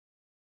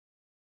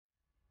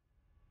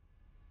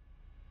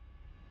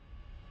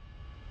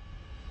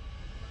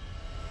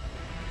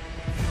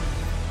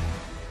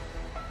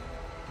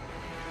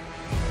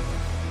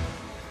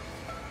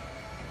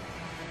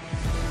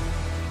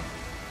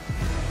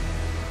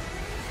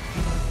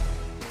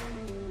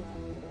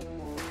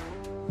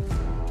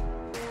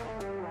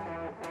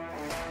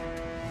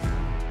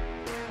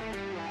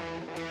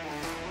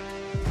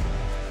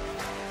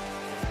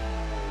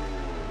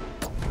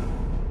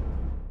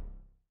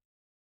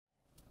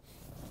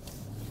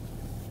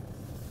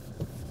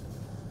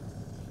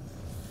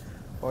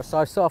Right,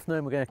 so this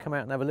afternoon we're going to come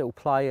out and have a little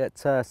play at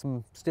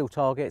some still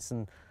targets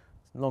and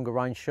some longer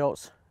range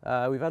shots.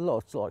 We've had a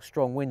lot of like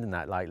strong wind in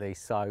that lately,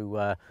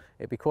 so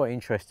it'd be quite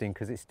interesting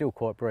because it's still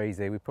quite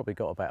breezy. We've probably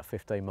got about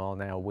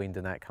 15-mile-an-hour wind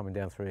and that coming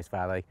down through this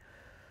valley.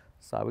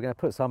 So we're going to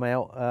put some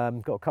out.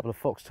 Got a couple of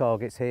fox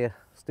targets here,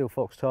 still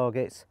fox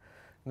targets.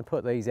 I'm going to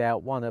put these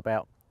out, one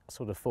about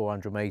sort of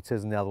 400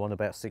 metres and the other one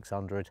about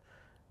 600,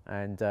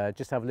 and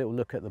just have a little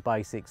look at the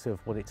basics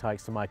of what it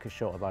takes to make a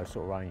shot of those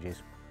sort of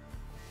ranges.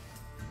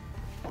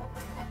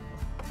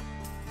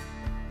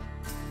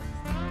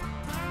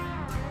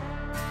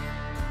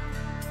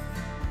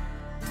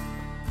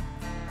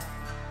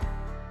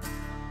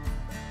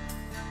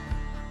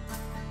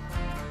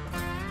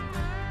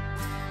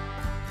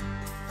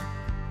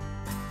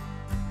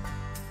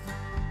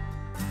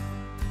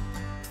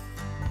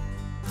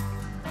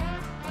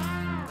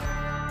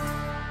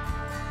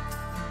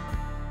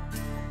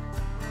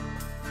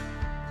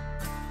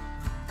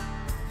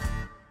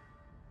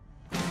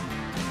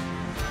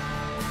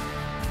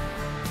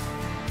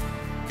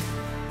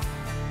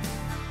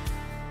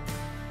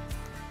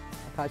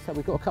 Okay, so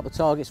we've got a couple of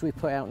targets we've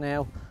put out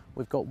now.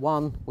 We've got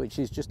one which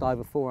is just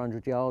over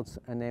 400 yards,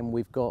 and then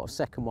we've got a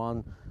second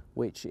one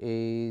which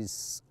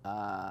is,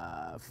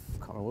 I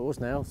can't remember what it was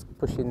now, it's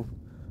pushing,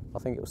 I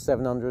think it was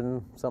 700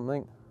 and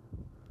something.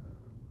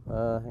 Hang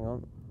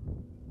on.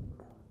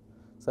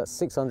 So that's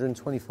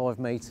 625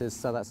 metres,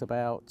 so that's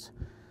about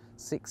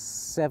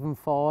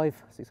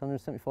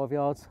 675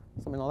 yards,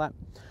 something like that.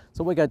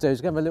 So what we're going to do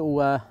is we're going to have a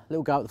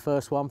little go at the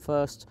first one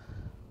first.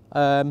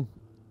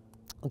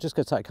 I'm just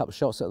going to take a couple of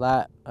shots at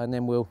that, and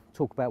then we'll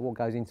talk about what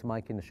goes into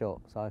making the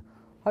shot. So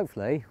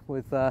hopefully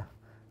with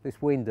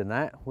this wind and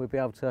that, we'll be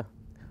able to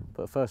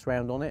put a first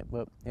round on it,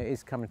 but it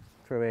is coming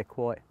through here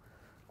quite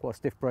a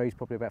stiff breeze,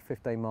 probably about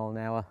 15 mile an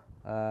hour.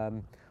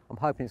 I'm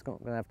hoping it's not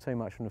going to have too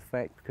much of an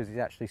effect because it's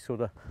actually sort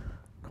of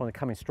kind of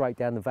coming straight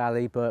down the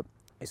valley, but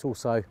it's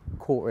also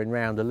quartering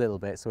round a little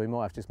bit, so we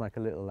might have to just make a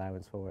little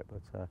allowance for it.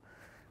 But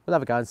we'll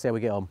have a go and see how we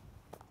get on.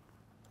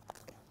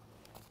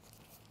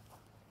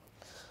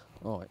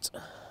 Right, so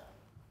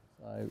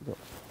we've got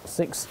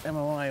 6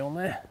 MOA on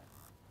there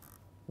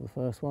for the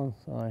first one,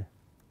 so there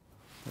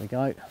we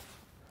go.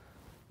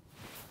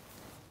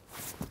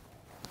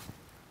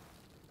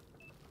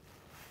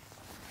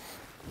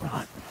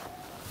 Right.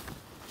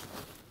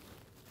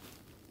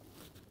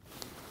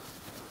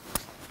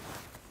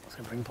 Let's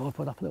go bring the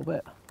tripod up a little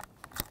bit.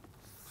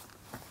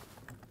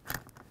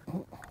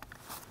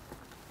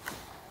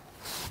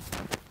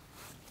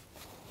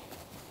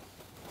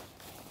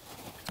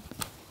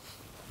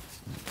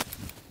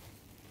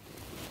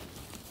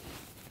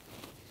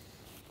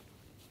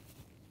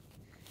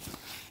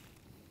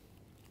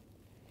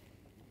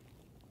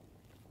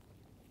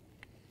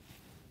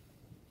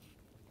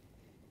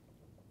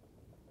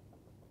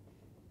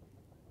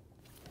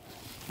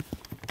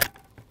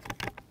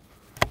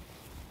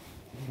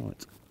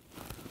 Right.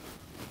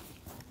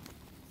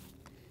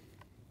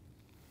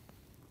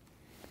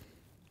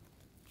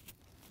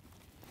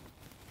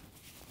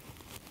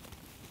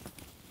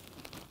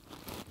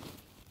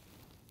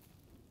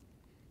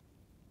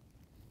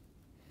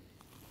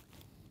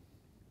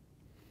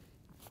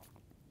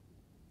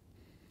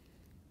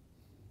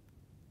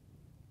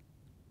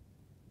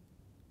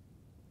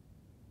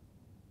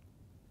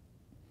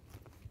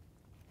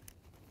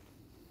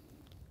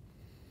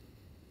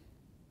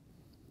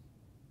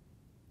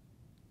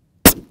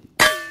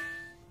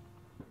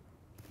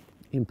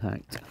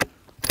 Impact.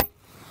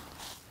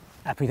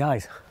 Happy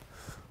days.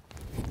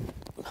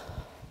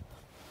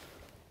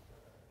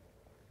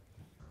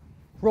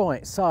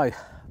 Right, so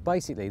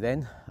basically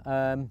then,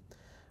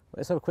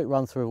 let's have a quick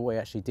run through of what we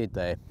actually did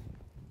there.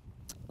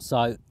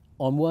 So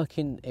I'm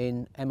working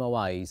in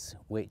MOAs,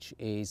 which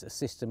is a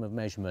system of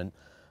measurement.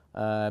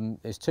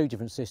 There's 2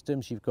 different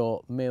systems. You've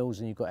got mils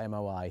and you've got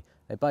MOA.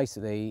 They're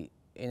basically,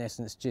 in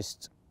essence,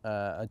 just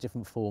a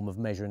different form of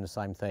measuring the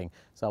same thing.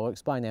 So I'll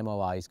explain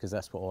MOAs because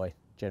that's what I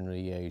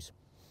generally use.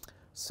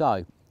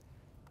 So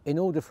in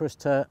order for us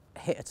to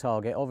hit a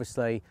target,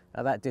 obviously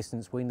at that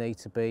distance we need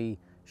to be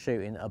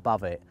shooting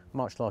above it,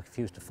 much like if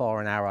you was to fire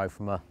an arrow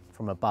from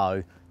a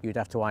bow, you'd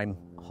have to aim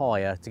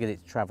higher to get it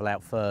to travel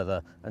out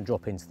further and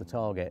drop into the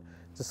target.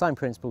 It's the same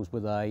principles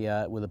with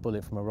a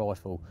bullet from a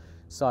rifle.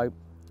 So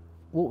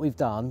what we've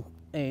done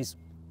is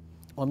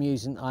I'm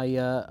using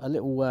a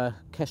little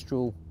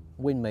Kestrel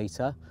wind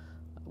meter,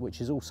 which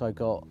has also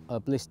got a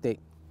ballistic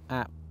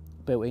app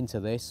built into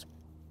this.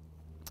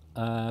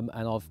 And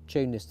I've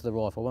tuned this to the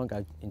rifle. I won't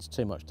go into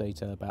too much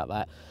detail about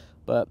that,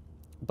 but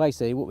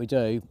basically what we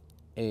do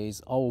is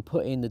I will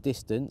put in the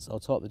distance, I'll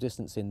type the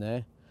distance in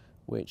there,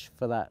 which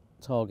for that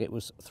target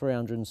was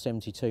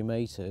 372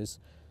 metres,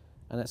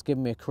 and that's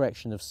given me a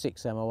correction of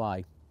 6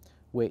 MOA,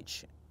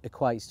 which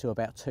equates to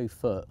about 2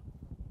 foot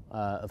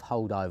of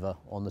holdover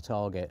on the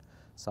target,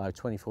 so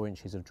 24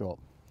 inches of drop.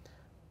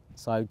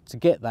 So to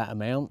get that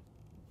amount,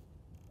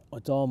 I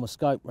dial my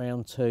scope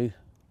round to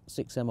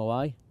 6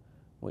 MOA,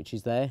 which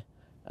is there,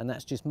 and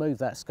that's just moved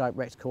that scope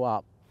reticle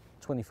up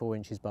 24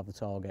 inches above the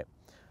target.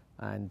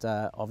 and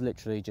I've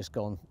literally just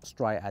gone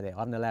straight at it. I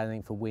haven't allowed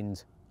anything for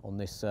wind on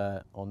this,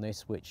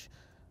 which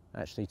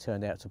actually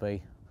turned out to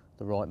be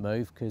the right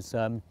move, because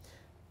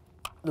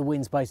the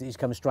wind's basically just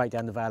coming straight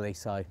down the valley,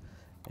 so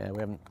yeah, we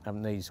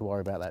haven't needed to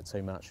worry about that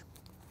too much.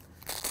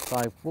 So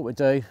what we'll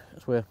do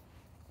is we'll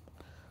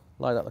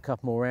load up a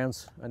couple more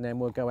rounds, and then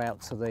we'll go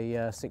out to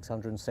the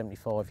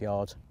 675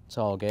 yard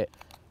target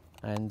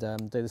and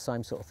do the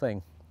same sort of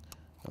thing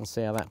and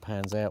see how that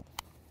pans out.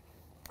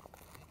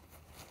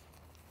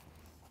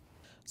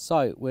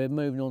 So we're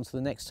moving on to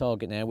the next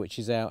target now, which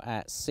is out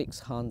at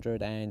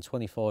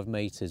 625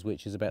 metres,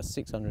 which is about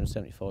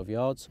 675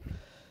 yards.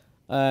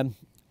 I've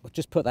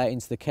just put that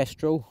into the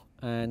Kestrel,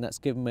 and that's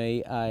given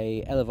me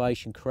a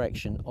elevation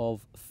correction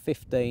of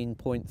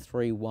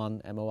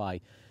 15.31 MOA.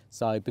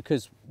 So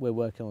because we're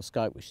working on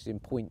scope which is in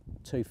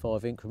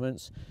 0.25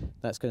 increments,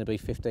 that's going to be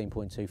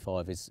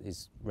 15.25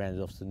 is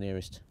rounded off to the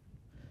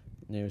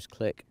nearest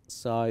click.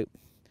 So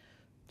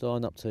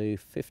dialing up to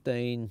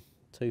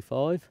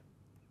 15.25,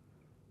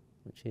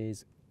 which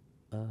is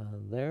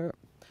there.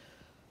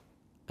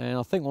 And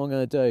I think what I'm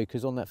going to do,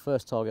 because on that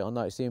first target I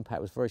noticed the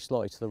impact was very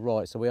slightly to the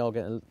right, so we are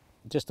getting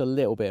just a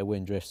little bit of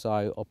wind drift,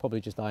 so I'll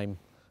probably just aim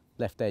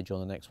left edge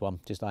on the next one,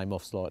 just aim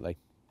off slightly.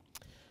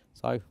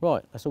 So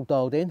right, that's all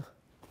dialed in,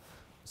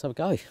 let's have a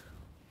go.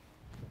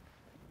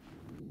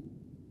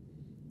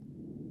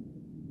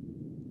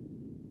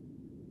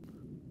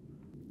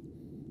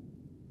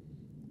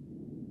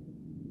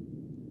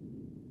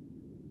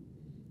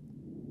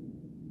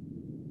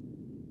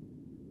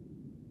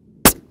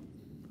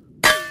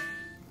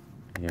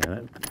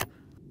 Yeah.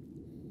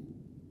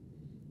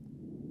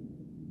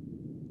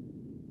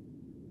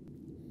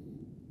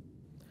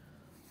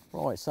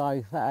 Right,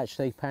 so that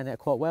actually panned out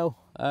quite well.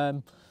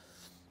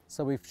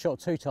 So we've shot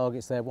two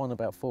targets there, one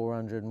about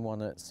 400 and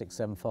one at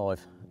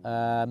 675.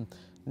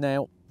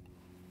 Now,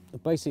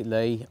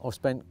 basically, I've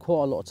spent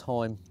quite a lot of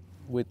time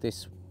with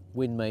this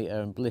wind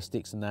meter and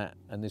ballistics and that,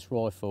 and this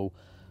rifle,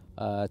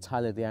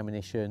 tailored the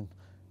ammunition,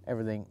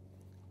 everything,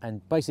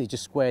 and basically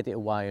just squared it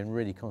away and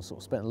really kind of sort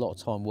of spent a lot of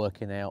time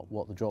working out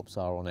what the drops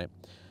are on it.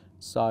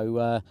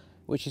 So,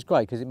 which is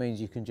great because it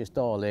means you can just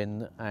dial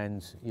in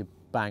and you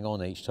bang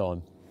on each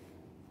time.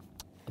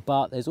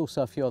 But there's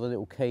also a few other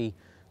little key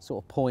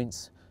sort of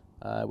points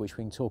which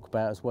we can talk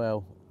about as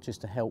well,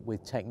 just to help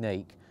with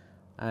technique.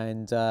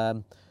 And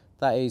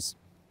that is,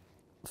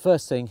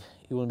 first thing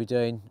you want to be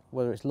doing,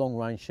 whether it's long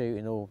range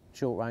shooting or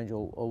short range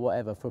or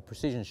whatever, for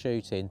precision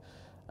shooting,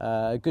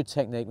 a good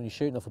technique when you're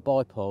shooting off a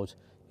bipod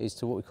is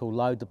to what we call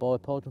load the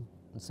bipod.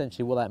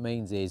 Essentially what that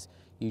means is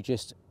you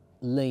just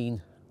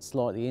lean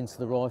slightly into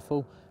the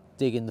rifle,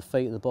 digging the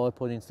feet of the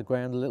bipod into the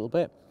ground a little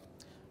bit.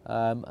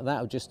 And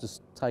that'll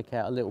just take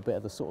out a little bit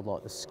of the sort of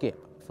like the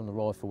skip from the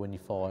rifle when you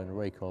fire and the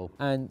recoil.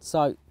 And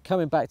so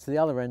coming back to the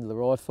other end of the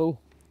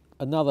rifle,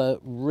 another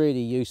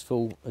really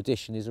useful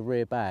addition is a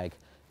rear bag.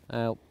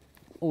 Now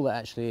all that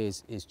actually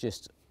is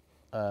just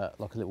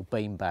like a little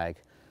bean bag,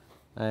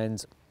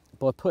 and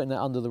by putting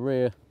that under the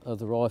rear of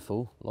the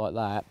rifle like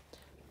that,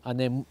 and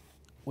then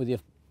with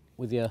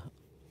your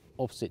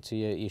opposite to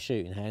your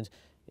shooting hand,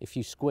 if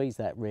you squeeze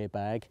that rear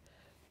bag,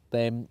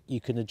 then you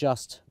can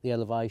adjust the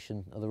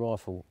elevation of the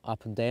rifle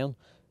up and down,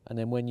 and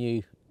then when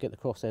you get the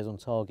crosshairs on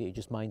target, you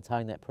just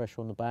maintain that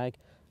pressure on the bag,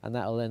 and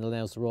that then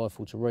allows the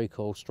rifle to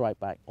recoil straight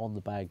back on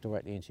the bag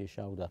directly into your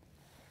shoulder.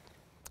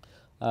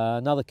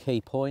 Another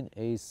key point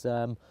is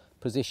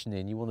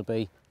positioning. You want to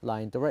be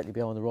laying directly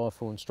behind the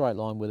rifle in straight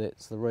line with it,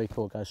 so the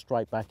recoil goes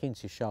straight back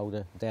into your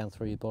shoulder, down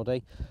through your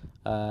body.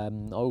 I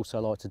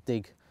also like to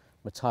dig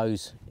my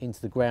toes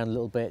into the ground a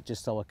little bit,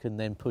 just so I can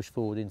then push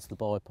forward into the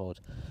bipod.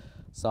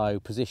 So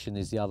position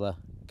is the other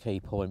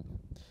key point.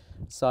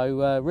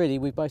 So really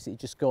we've basically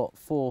just got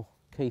four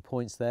key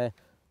points there: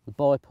 the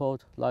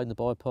bipod, loading the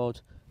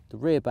bipod, the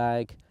rear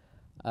bag,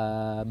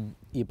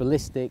 your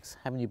ballistics,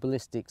 having your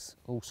ballistics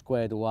all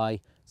squared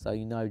away so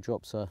you know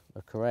drops are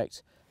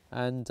correct,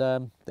 and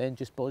then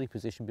just body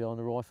position behind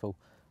the rifle,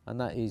 and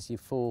that is your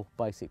four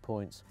basic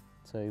points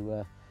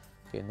to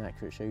getting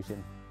accurate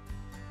shooting.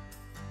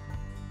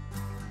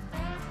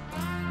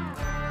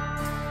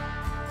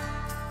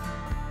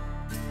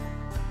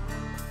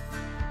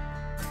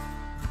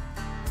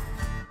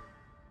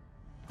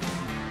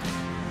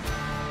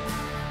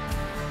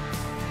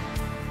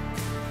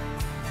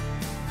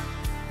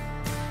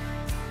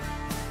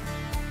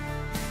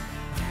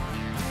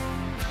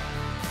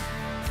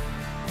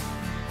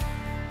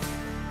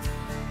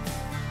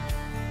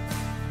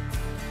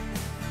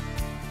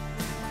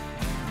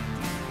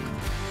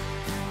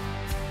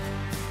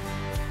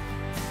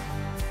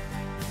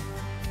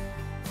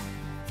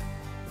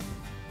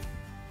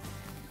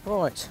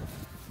 Right,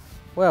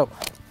 well,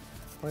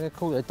 we're going to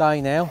call it a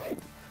day now,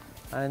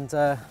 and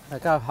I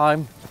go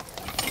home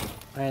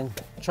and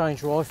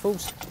change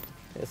rifles,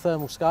 get a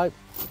thermal scope,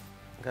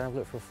 and go and have a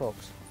look for a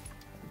fox.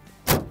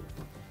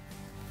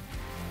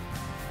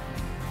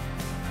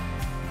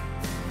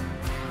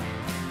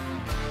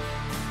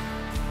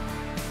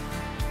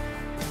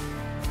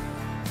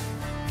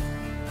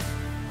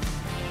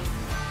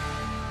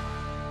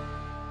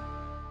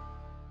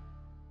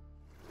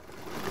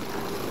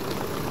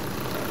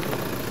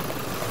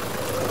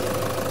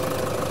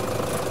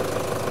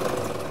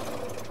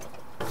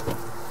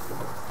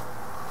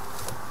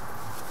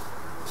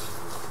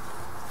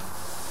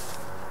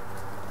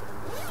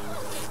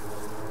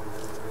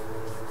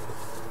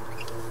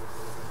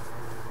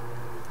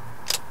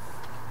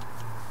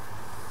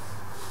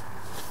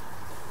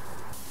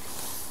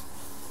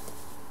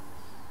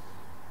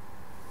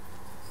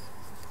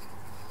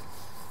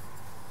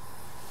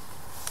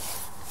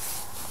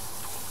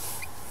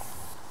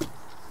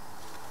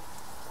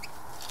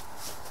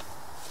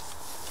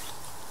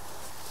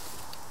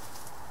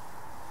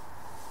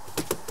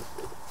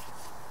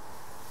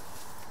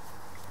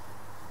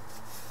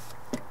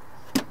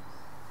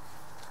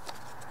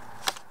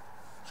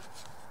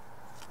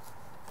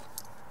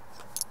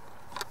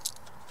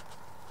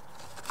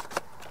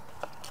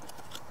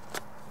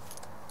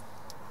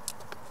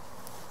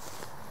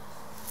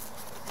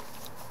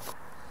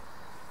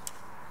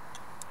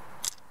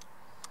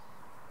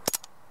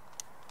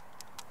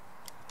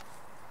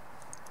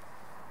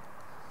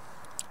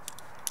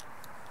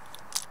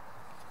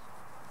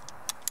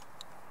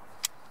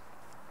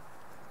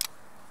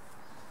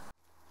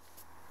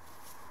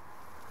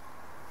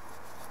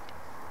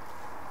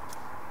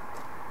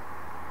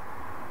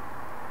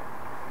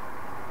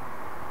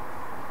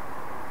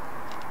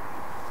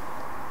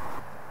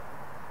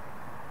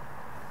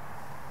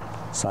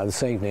 So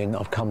this evening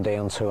I've come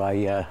down to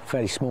a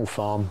fairly small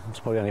farm. It's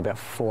probably only about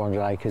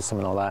 400 acres,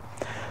 something like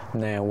that.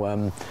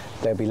 Now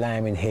there'll be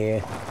lambing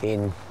here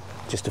in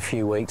just a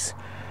few weeks,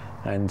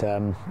 and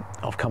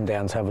I've come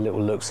down to have a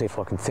little look, see if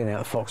I can thin out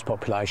the fox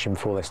population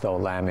before they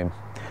start lambing.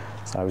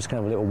 So I'm just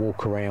going to have a little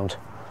walk around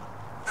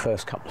the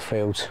first couple of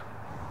fields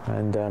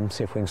and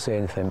see if we can see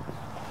anything.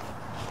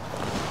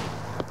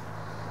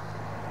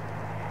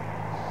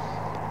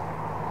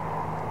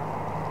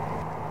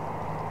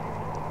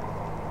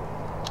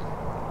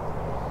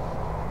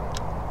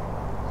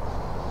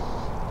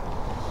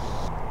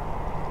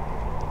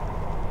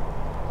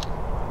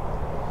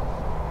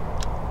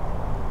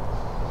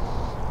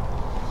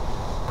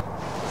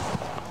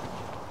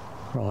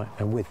 Right,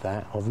 and with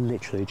that, I've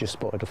literally just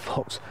spotted a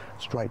fox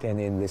straight down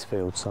the end of this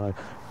field, so I'm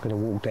going to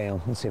walk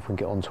down and see if we can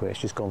get onto it. It's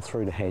just gone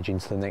through the hedge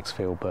into the next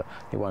field, but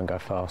it won't go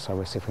far, so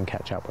we'll see if we can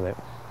catch up with it.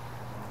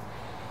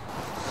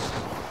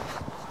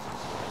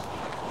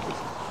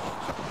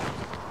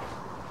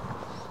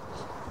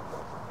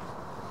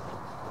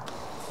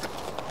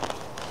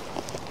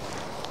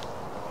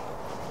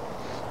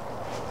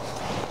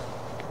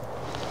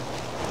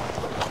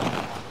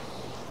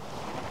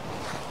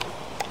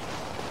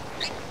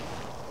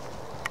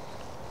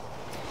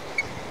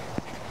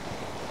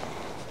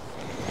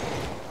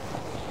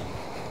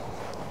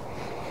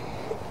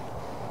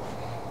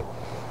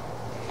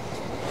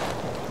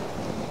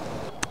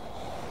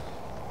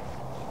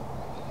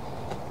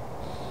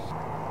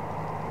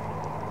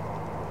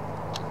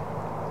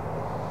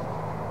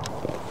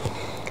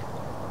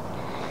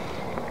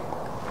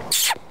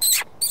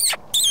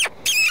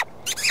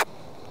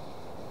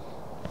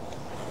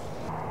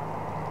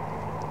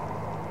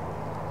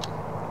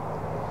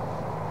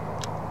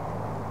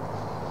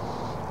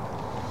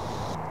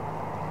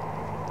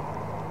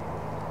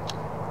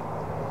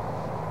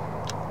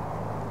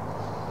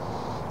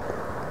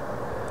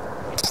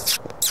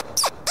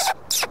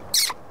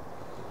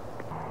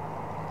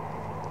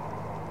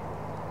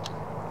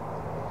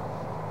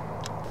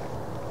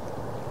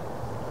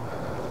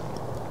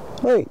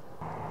 Hey!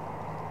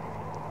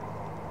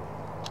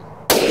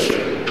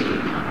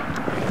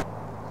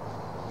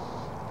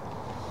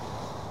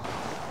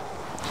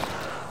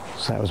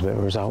 So that was a bit of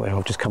a result there.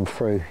 I've just come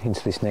through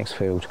into this next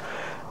field,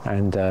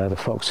 and the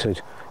fox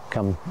had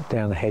come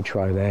down the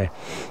hedgerow there,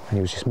 and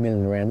he was just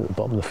milling around at the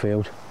bottom of the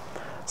field.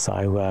 So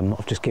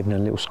I've just given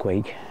him a little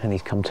squeak, and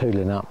he's come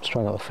tootling up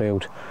straight up the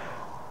field,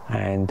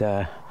 and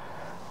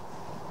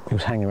he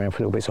was hanging around for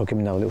a little bit, so I'll give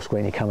him another little squeak,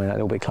 and he came in a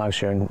little bit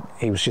closer, and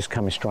he was just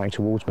coming straight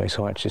towards me,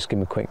 so I had to just give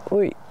him a quick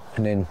oi,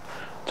 and then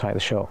take the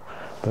shot.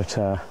 But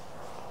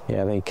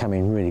yeah, they came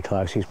in really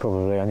close. He's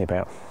probably only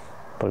about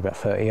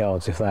 30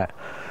 yards, if that.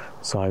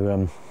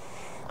 So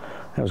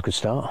that was a good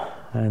start.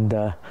 And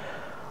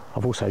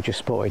I've also just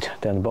spotted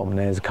down the bottom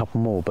there's a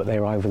couple more, but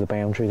they're over the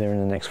boundary, they're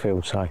in the next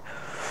field. So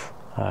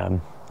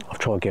I've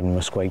tried giving them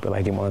a squeak, but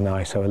they didn't want to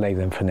know, so I'll leave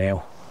them for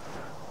now.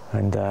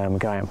 And we'll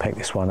go out and pick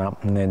this one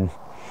up, and then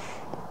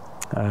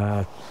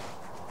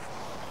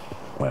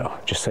well,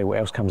 just see what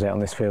else comes out on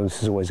this field.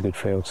 This is always a good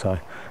field, so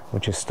we'll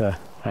just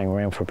hang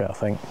around for a bit, I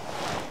think.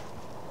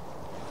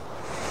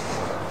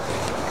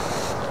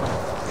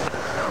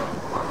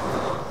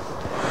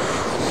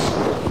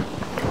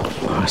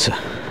 That's a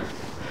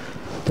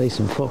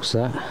decent fox,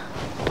 that.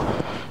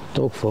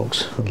 Dog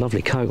fox, a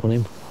lovely coat on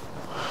him.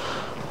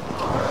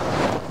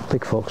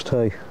 Big fox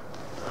too.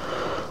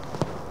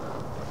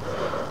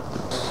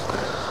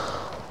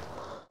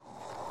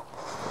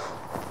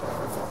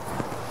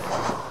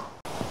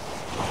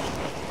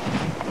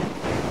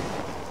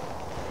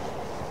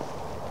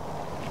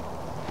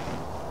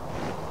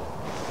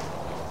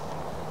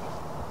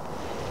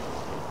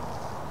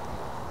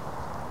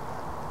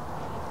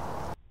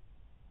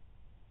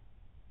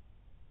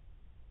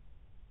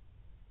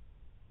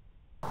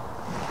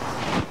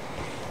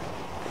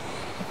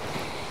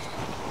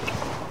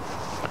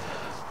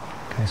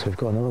 Okay, so we've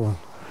got another one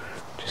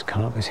just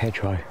come up this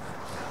hedgerow.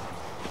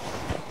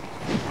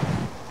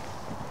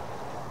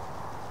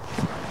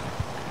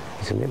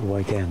 He's a little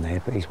way down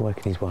there, but he's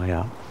working his way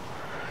up.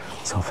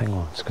 So I think,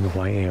 well, I'm just going to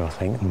wait here, I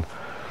think, and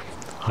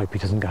hope he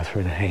doesn't go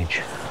through the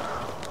hedge.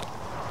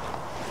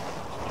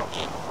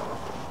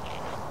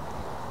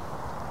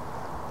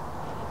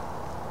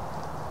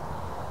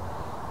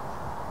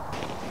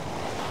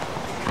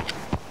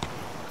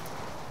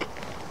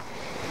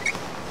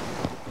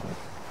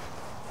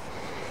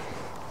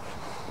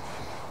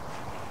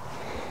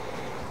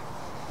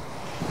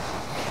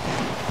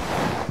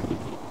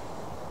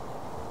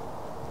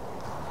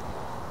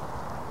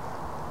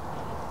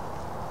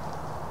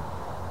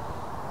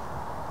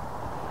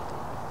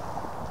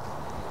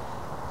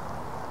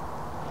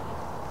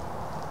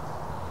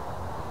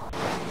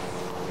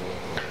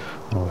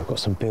 Oh, we've got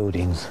some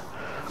buildings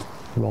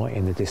right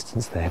in the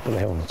distance there, but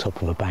they're on the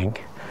top of a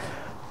bank.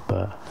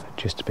 But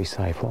just to be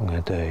safe, what I'm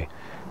going to do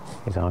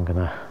is I'm going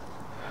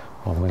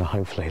to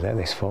hopefully let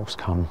this fox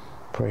come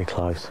pretty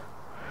close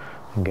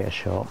and get a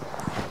shot.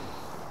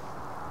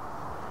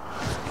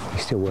 He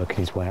he's still working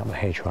his way up the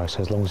hedgerow,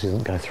 so as long as he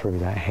doesn't go through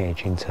that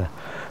hedge into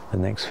the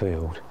next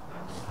field,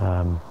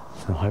 and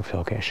hopefully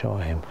I'll get a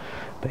shot at him.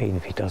 But even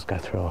if he does go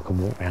through, I can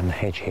walk around the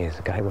hedge here, there's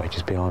a gateway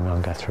just behind me, I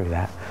can go through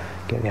that,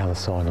 get the other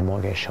side, and I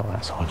might get a shot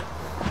that side.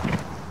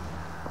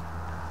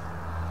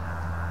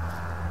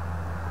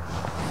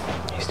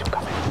 He's still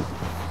coming.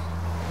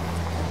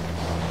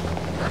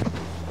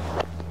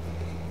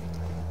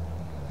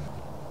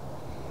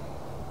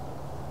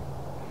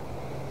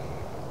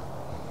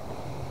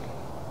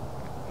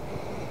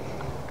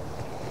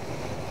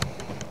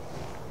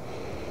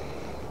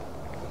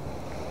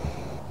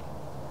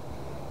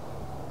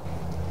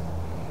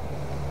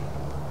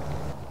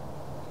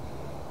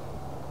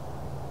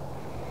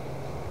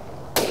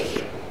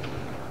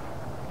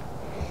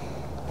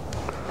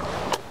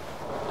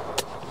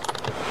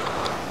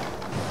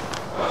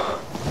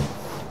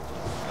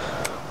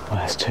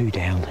 That's 2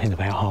 down in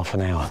about half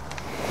an hour.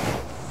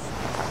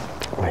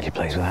 Really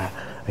pleased with that.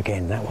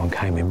 Again, that one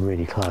came in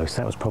really close.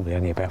 That was probably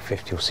only about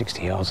 50 or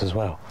 60 yards as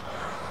well.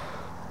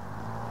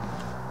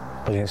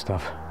 Brilliant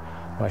stuff.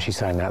 I'm actually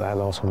saying that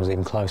last one was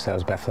even close. That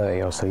was about 30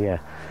 yards. So yeah,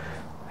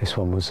 this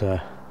one was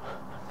a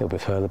little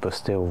bit further, but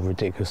still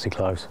ridiculously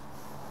close.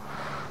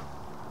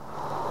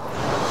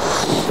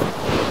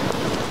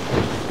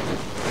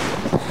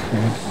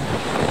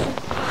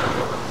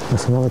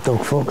 That's another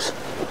dog fox.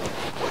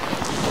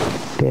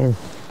 Again,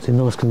 it's in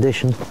nice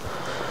condition.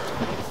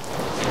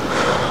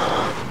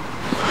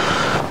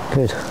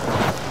 Good.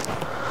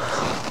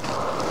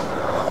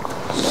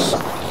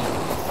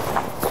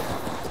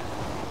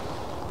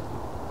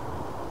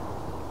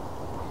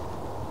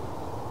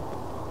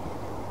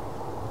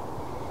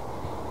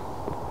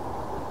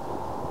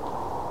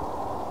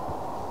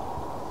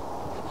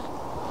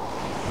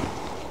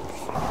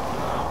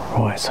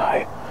 Right, so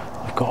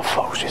I've got a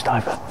fox just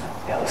over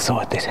the other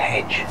side of this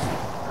hedge,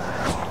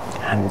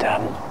 and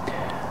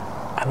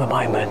at the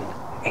moment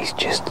he's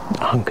just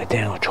hunkered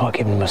down. I tried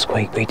giving him a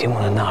squeak, but he didn't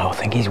want to know. I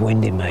think he's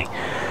winding me,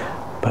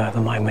 but at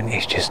the moment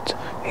he's just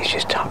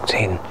tucked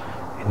in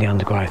the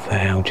undergrowth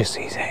there. I'll just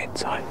see his head,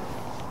 so I'm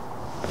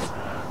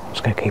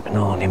just going to keep an eye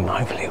on him.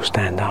 Hopefully he'll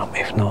stand up.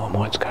 If not, I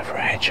might just go for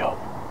a headshot.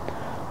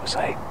 We'll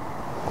see.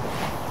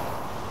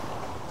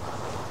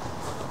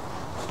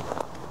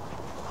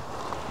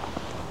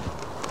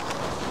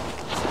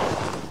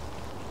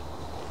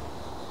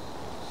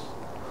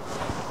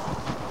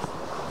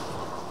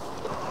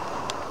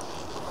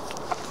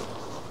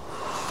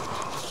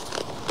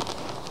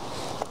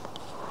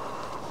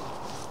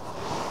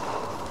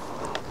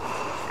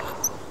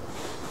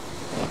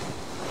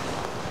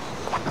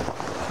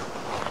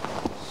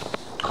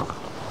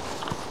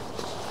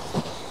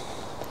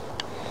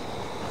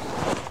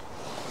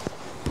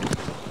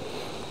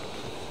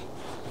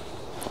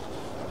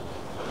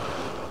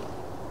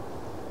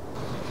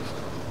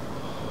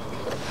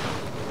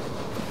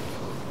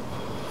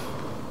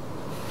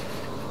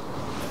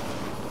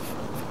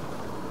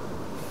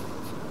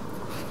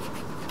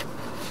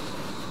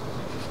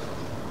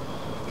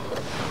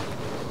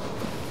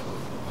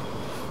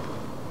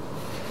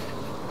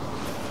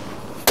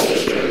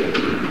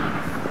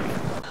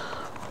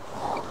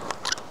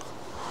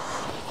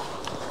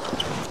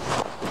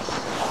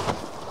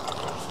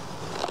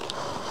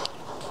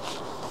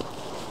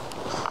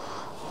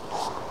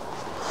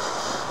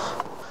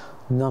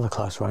 Another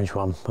close range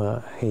one,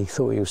 but he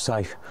thought he was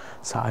safe,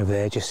 sat over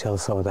there just the other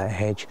side of that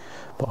hedge,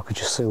 but I could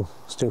just still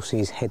see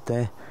his head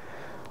there.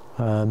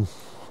 That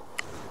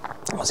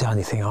was the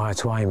only thing I had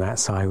to aim at,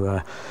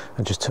 so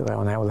I just took that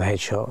one out with a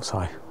headshot,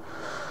 so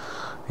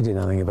he did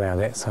nothing about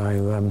it. So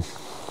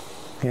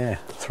yeah,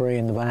 3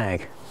 in the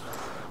bag.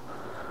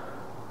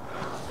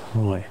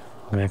 Right,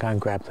 I'm going to go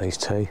and grab these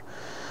 2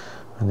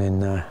 and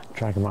then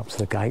drag them up to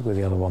the gate with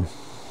the other one.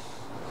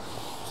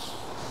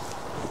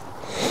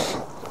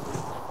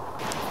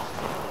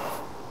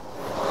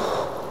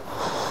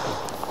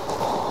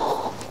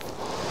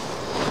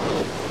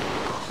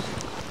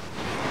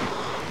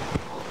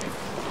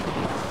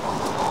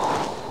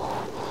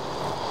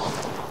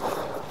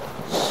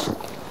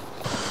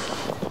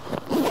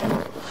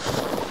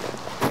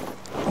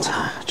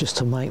 Just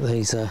to make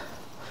these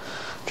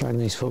dragging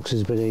these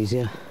foxes a bit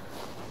easier,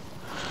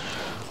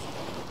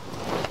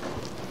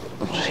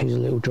 just use a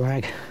little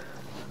drag.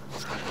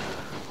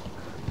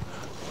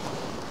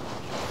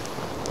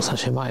 It's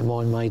actually a mate of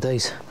mine made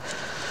these.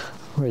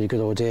 Really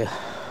good idea.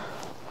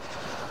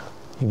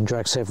 You can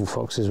drag several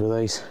foxes with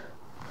these,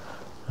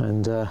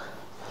 and oh,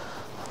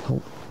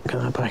 get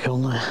that back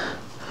on there.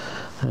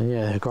 And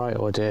yeah, a great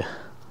idea,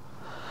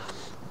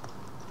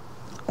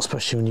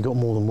 especially when you've got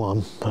more than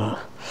one. But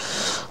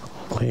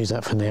I'll use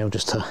that for now,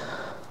 just to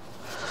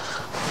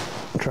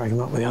drag them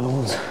up with the other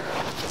ones.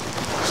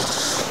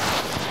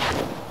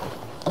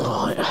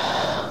 Right.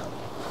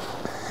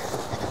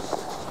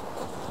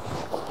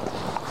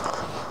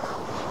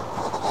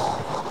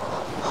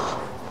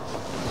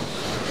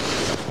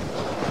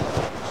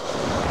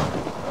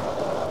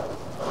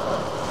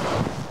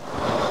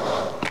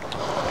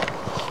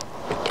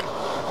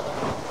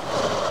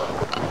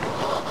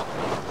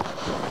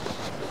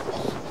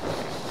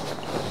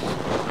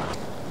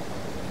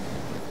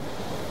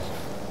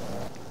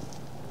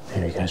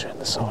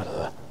 the side of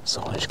the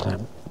silage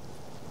clamp.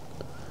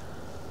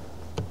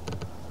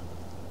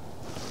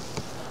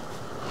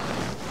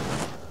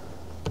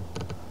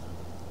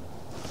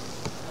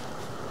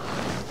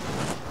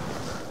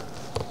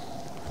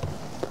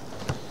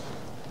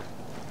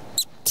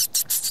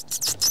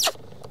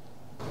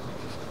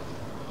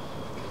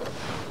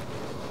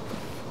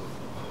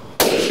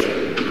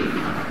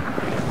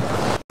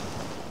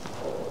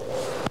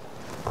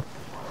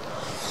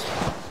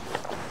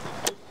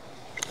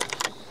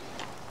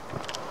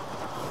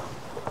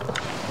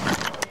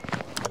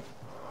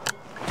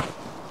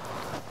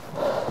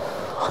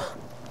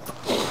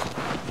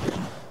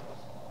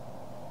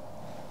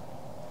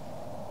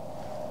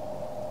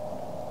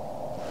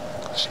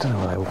 I just don't know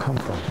where they all come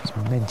from. It's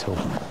mental.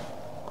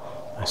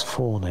 That's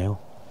 4 now.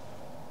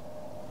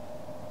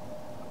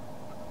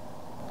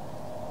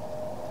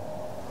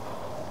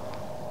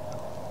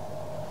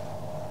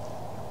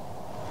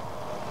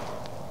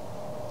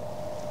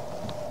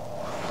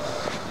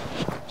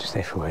 Just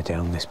everywhere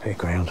down this bit of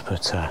ground,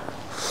 but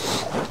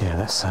yeah,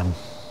 that's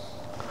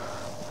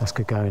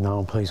good going. No,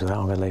 I'm pleased with that.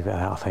 I'm going to leave it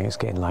out. I think it's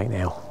getting late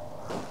now.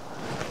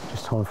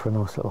 Just time for a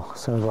nice little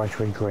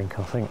celebratory drink,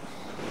 I think.